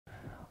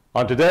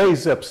On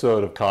today's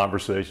episode of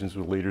Conversations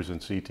with Leaders in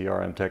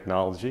CTRM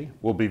Technology,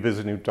 we'll be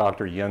visiting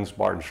Dr. Jens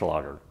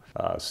Bartenschlager,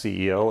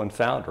 CEO and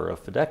founder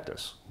of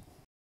Fidectus.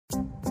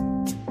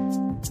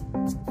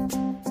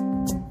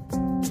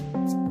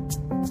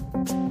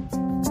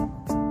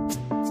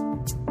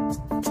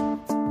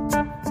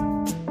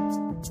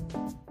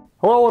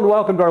 Hello and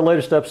welcome to our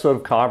latest episode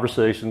of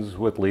Conversations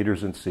with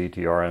Leaders in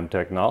CTRM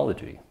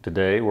Technology.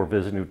 Today we're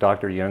visiting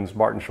Dr. Jens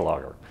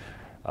Bartenschlager,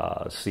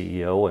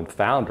 CEO and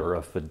founder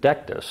of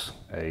Fidectus,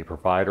 a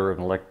provider of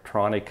an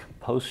electronic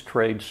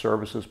post-trade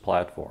services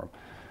platform.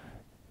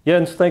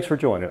 Jens, thanks for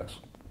joining us.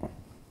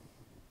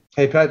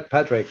 Hey,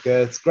 Patrick,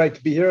 it's great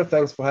to be here.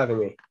 Thanks for having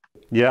me.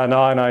 Yeah,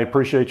 no, and I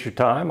appreciate your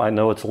time. I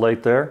know it's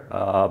late there,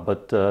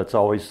 but it's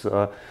always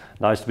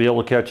nice to be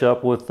able to catch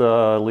up with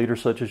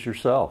leaders such as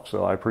yourself.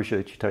 So I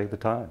appreciate you taking the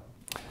time.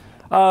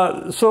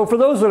 So for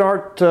those that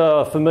aren't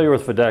familiar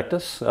with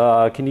Fidectus,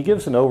 can you give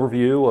us an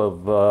overview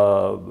of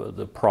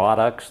the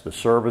products, the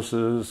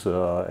services,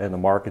 and the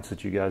markets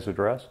that you guys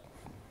address?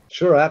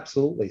 Sure,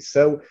 absolutely.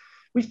 So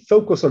we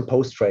focus on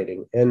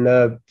post-trading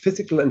in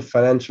physical and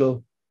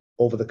financial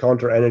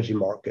over-the-counter energy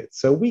markets.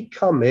 So we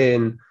come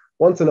in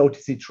once an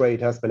OTC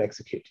trade has been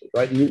executed,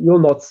 right? You'll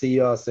not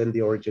see us in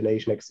the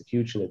origination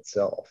execution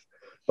itself.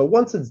 But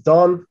once it's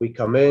done, we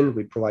come in,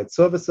 we provide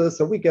services,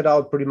 and we get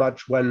out pretty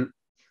much when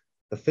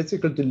the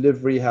physical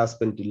delivery has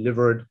been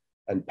delivered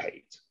and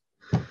paid.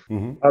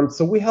 Mm-hmm.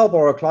 So we help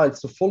our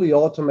clients to fully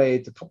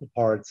automate a couple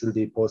parts in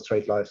the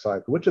post-trade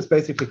lifecycle, which is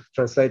basically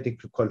translating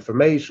to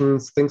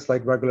confirmations, things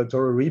like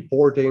regulatory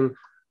reporting,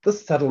 the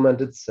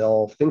settlement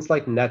itself, things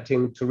like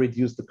netting to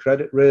reduce the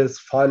credit risk,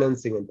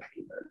 financing, and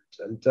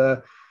payment.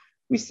 And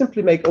we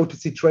simply make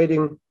OTC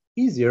trading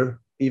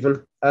easier,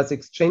 even as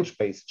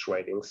exchange-based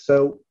trading.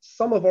 So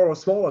some of our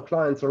smaller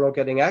clients are now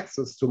getting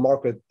access to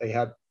market they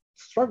had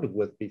struggled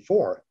with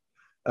before.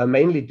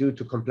 Mainly due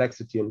to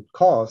complexity and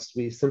cost,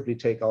 we simply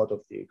take out of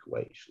the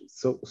equation.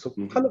 So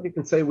kind of you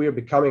can say we are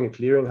becoming a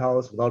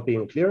clearinghouse without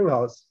being a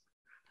clearinghouse.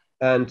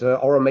 And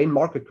our main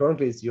market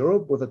currently is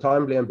Europe, with a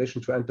timely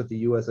ambition to enter the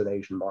US and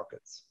Asian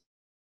markets.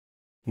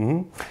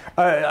 Mm-hmm.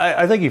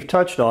 I think you've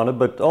touched on it,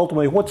 but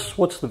ultimately,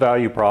 what's the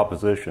value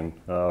proposition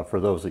for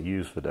those that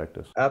use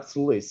Fidectus?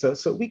 Absolutely.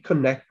 So we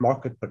connect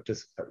market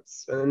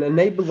participants and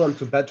enable them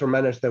to better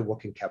manage their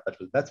working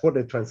capital. That's what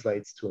it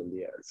translates to in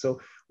the end. So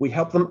we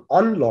help them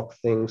unlock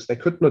things they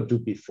could not do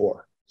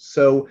before.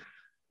 So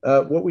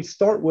what we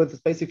start with is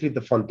basically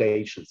the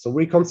foundation. So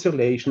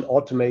reconciliation,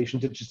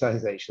 automation,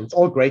 digitization. It's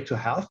all great to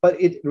have, but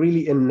it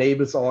really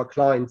enables our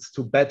clients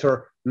to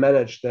better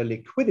manage their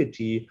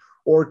liquidity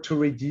or to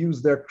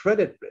reduce their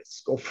credit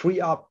risk or free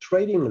up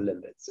trading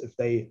limits if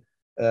they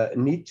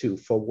need to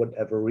for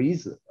whatever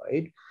reason,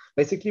 right?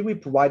 Basically, we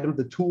provide them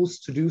the tools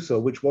to do so,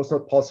 which was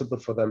not possible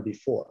for them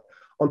before.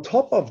 On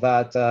top of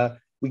that,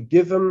 we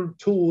give them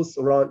tools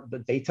around the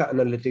data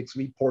analytics,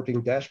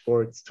 reporting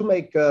dashboards to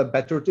make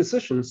better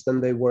decisions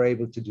than they were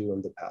able to do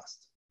in the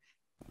past.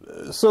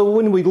 So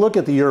when we look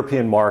at the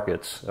European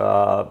markets, they've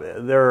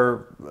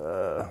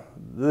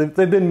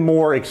been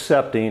more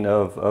accepting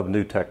of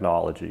new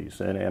technologies,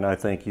 and I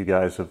think you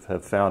guys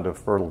have found a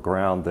fertile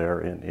ground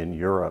there in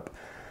Europe.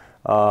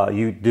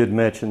 You did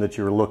mention that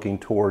you were looking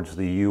towards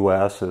the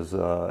U.S. as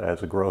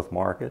a growth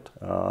market.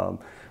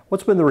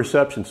 What's been the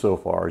reception so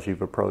far as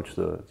you've approached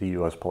the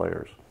U.S.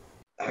 players?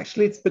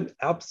 Actually, it's been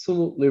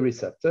absolutely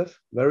receptive,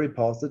 very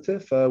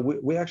positive.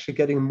 We're actually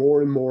getting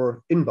more and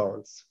more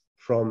inbounds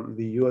from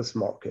the US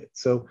market.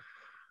 So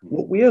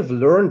what we have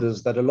learned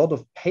is that a lot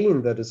of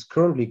pain that is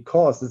currently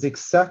caused is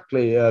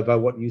exactly by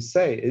what you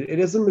say. It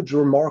is a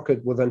mature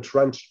market with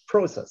entrenched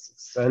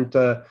processes. And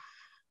the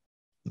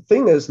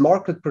thing is,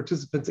 market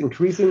participants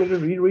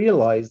increasingly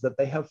realize that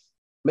they have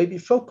maybe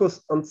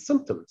focused on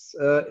symptoms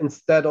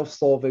instead of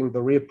solving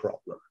the real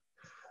problem.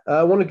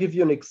 I want to give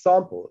you an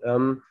example.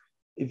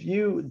 If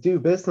you do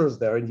business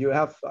there and you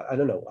have,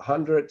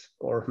 100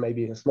 or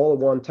maybe a smaller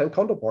one, 10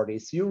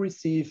 counterparties, you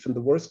receive, in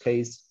the worst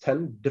case,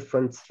 10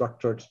 different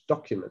structured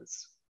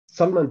documents,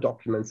 settlement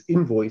documents,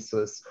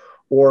 invoices,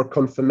 or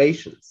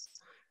confirmations.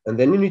 And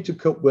then you need to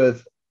cope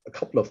with a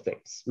couple of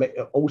things,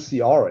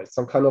 OCR,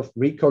 some kind of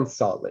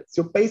reconcile it.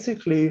 So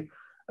basically,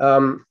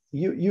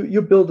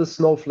 you build a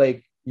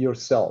snowflake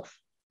yourself.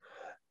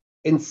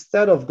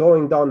 Instead of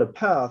going down a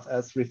path,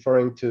 as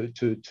referring to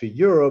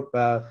Europe,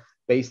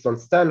 based on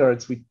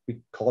standards, we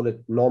call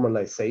it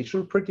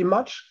normalization pretty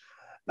much,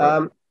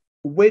 right.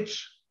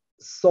 Which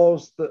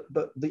solves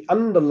the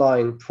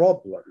underlying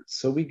problem.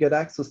 So we get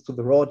access to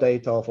the raw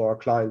data of our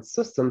clients'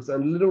 systems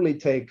and literally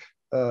take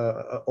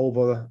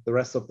over the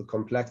rest of the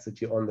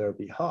complexity on their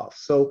behalf.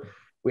 So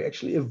we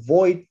actually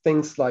avoid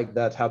things like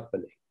that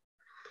happening.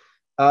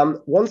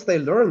 Once they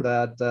learn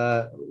that,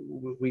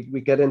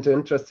 we get into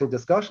interesting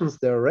discussions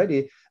there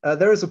already.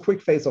 There is a quick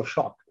phase of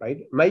shock,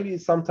 right? Maybe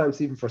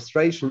sometimes even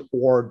frustration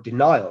or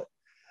denial.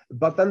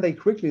 But then they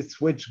quickly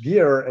switch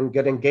gear and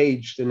get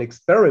engaged in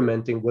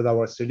experimenting with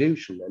our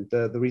solution. And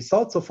the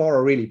results so far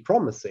are really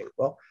promising.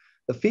 Well,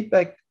 the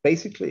feedback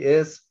basically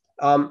is,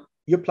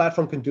 your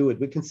platform can do it.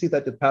 We can see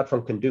that the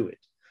platform can do it.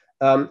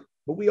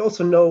 But we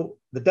also know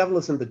the devil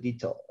is in the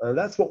detail. And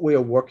that's what we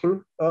are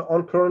working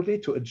on currently,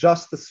 to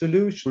adjust the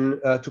solution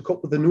to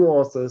cope with the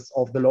nuances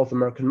of the North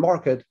American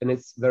market and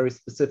its very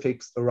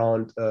specifics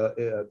around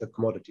the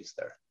commodities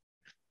there.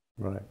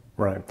 Right,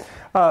 right.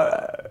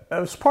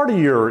 As part of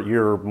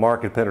your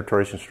market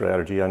penetration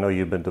strategy, I know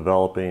you've been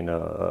developing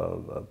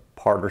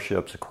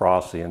partnerships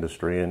across the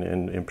industry,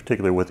 and in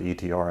particular with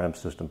ETRM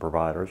system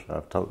providers.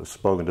 I've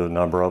spoken to a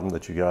number of them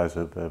that you guys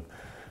have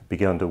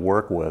begun to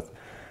work with.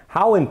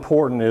 How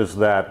important is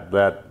that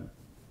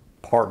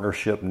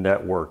partnership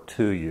network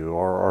to you?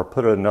 Or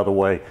put it another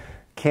way,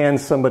 can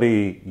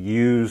somebody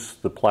use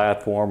the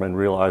platform and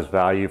realize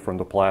value from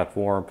the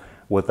platform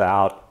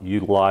without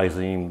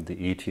utilizing the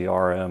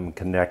ETRM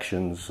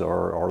connections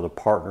or the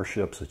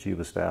partnerships that you've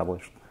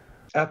established?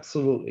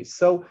 Absolutely.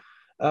 So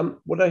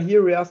what I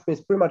hear you ask me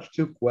is pretty much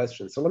two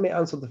questions. So let me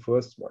answer the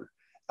first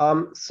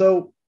one.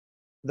 So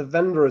the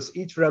vendors,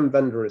 ETRM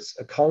vendors,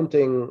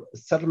 accounting,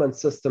 settlement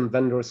system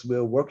vendors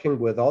we're working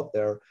with out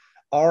there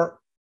are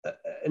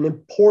an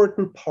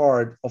important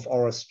part of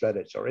our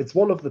strategy. It's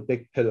one of the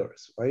big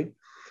pillars, right?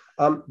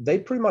 They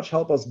pretty much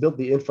help us build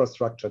the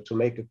infrastructure to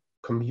make a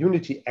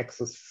community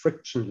access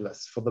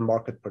frictionless for the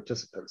market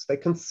participants. They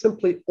can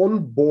simply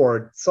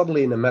onboard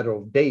suddenly in a matter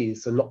of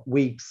days and not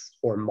weeks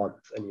or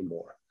months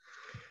anymore.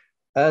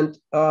 And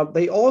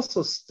they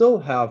also still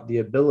have the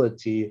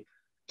ability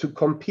to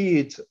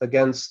compete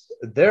against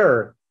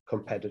their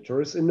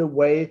competitors in a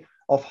way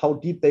of how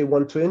deep they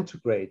want to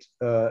integrate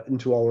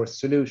into our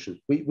solution.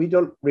 We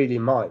don't really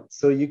mind.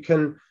 So you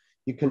can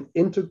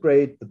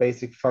integrate the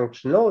basic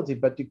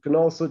functionality, but you can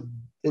also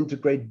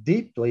integrate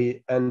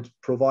deeply and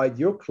provide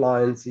your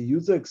clients a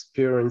user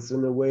experience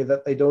in a way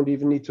that they don't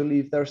even need to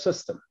leave their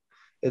system.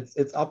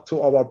 It's up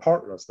to our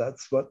partners.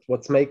 That's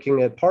what's making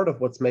it part of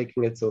what's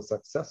making it so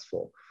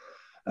successful.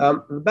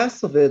 The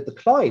best of it, the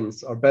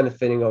clients are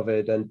benefiting of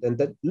it, and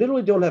that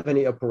literally don't have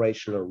any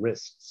operational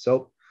risk.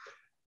 So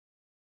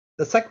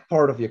the second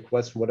part of your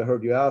question, what I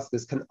heard you ask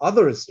is, can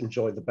others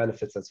enjoy the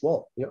benefits as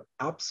well?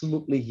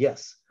 Absolutely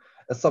yes.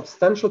 A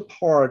substantial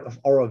part of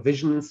our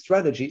vision and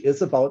strategy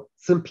is about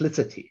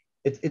simplicity.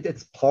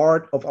 It's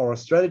part of our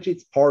strategy.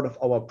 It's part of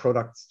our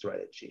product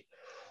strategy.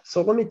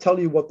 So let me tell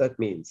you what that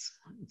means.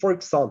 For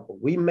example,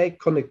 we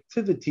make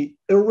connectivity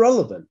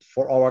irrelevant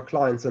for our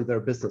clients and their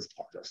business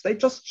partners. They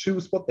just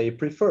choose what they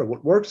prefer,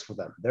 what works for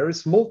them. There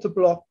is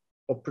multiple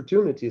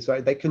opportunities,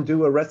 right? They can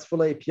do a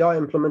RESTful API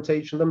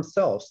implementation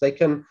themselves. They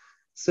can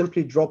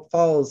simply drop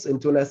files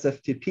into an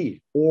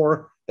SFTP,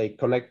 or they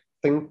connect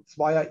things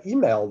via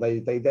email.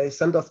 They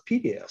send us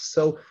PDFs.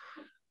 So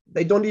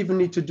they don't even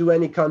need to do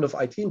any kind of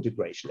IT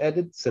integration, and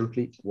it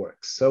simply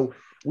works. So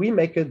we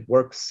make it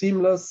work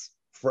seamless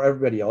for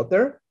everybody out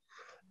there,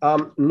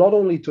 not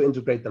only to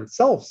integrate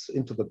themselves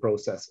into the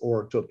process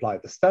or to apply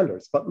the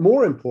standards, but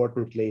more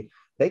importantly,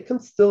 they can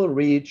still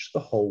reach the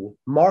whole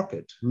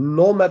market,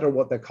 no matter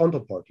what their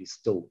counterparties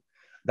do.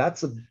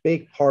 That's a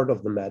big part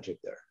of the magic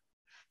there.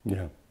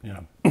 Yeah,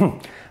 yeah.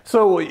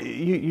 So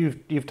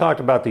you've talked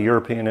about the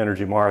European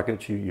energy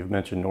markets. You've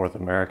mentioned North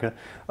America.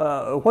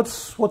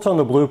 What's on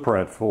the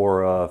blueprint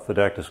for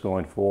Fidectus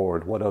going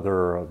forward? What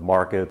other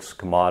markets,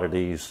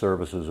 commodities,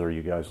 services are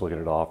you guys looking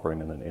at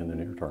offering in the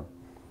near term?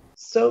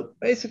 So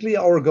basically,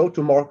 our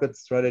go-to-market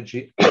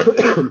strategy,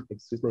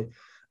 excuse me,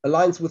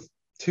 aligns with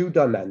two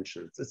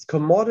dimensions. It's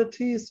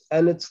commodities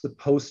and it's the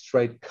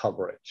post-trade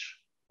coverage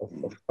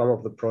of some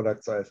of the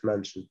products I've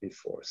mentioned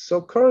before. So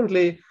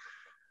currently,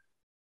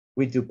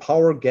 we do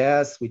power,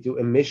 gas, we do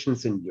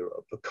emissions in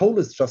Europe. The coal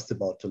is just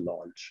about to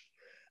launch.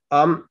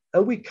 And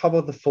we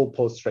cover the full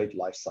post-trade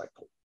life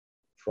cycle,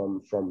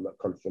 from the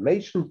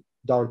confirmation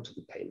down to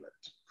the payment.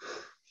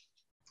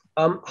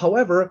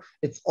 However,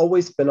 it's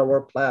always been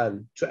our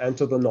plan to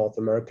enter the North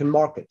American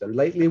market. And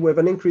lately, we have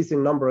an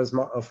increasing number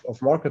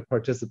of market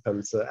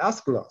participants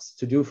asking us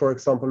to do, for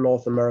example,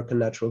 North American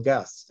natural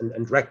gas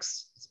and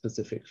RECs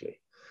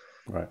specifically.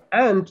 Right.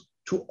 And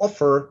to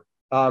offer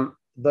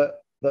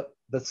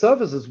the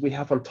services we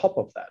have on top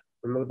of that.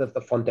 Remember that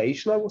the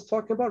foundation I was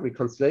talking about,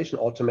 reconciliation,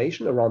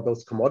 automation around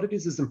those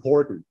commodities is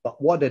important.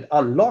 But what it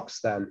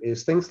unlocks then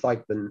is things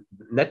like the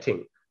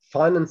netting,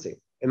 financing.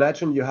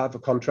 Imagine you have a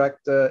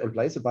contract in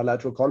place, a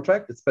bilateral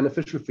contract. It's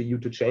beneficial for you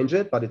to change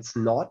it, but it's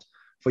not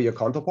for your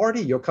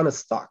counterparty. You're kind of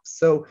stuck.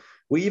 So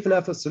we even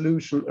have a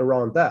solution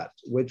around that,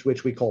 which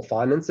we call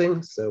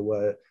financing.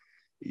 So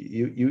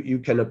you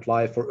can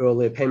apply for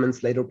earlier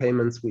payments, later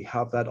payments. We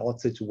have that odd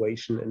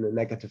situation in the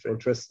negative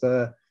interest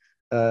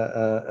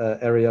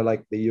area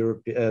like the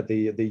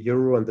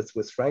euro and the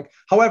Swiss franc.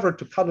 However,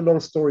 to cut a long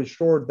story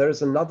short,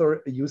 there's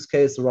another use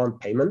case around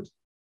payment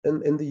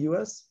in the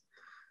US.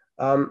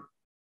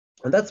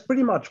 And that's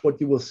pretty much what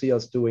you will see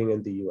us doing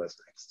in the US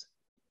next.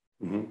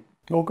 Mm-hmm.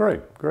 Well,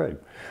 great.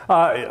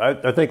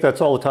 I think that's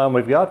all the time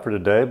we've got for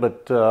today,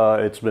 but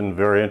it's been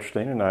very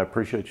interesting, and I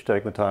appreciate you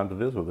taking the time to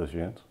visit with us,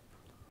 Jens.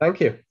 Thank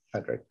you,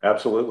 Patrick.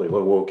 Absolutely.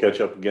 We'll catch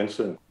up again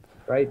soon.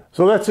 Great.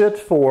 So that's it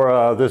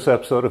for this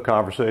episode of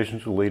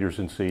Conversations with Leaders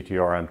in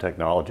CTRM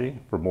Technology.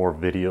 For more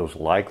videos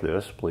like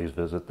this, please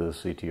visit the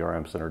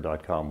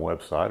ctrmcenter.com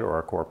website or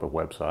our corporate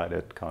website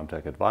at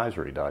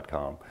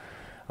comtechadvisory.com.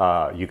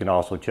 You can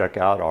also check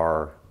out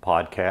our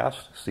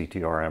podcast,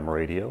 CTRM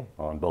Radio,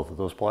 on both of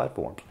those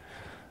platforms.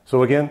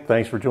 So again,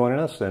 thanks for joining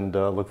us, and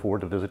look forward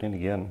to visiting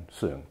again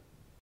soon.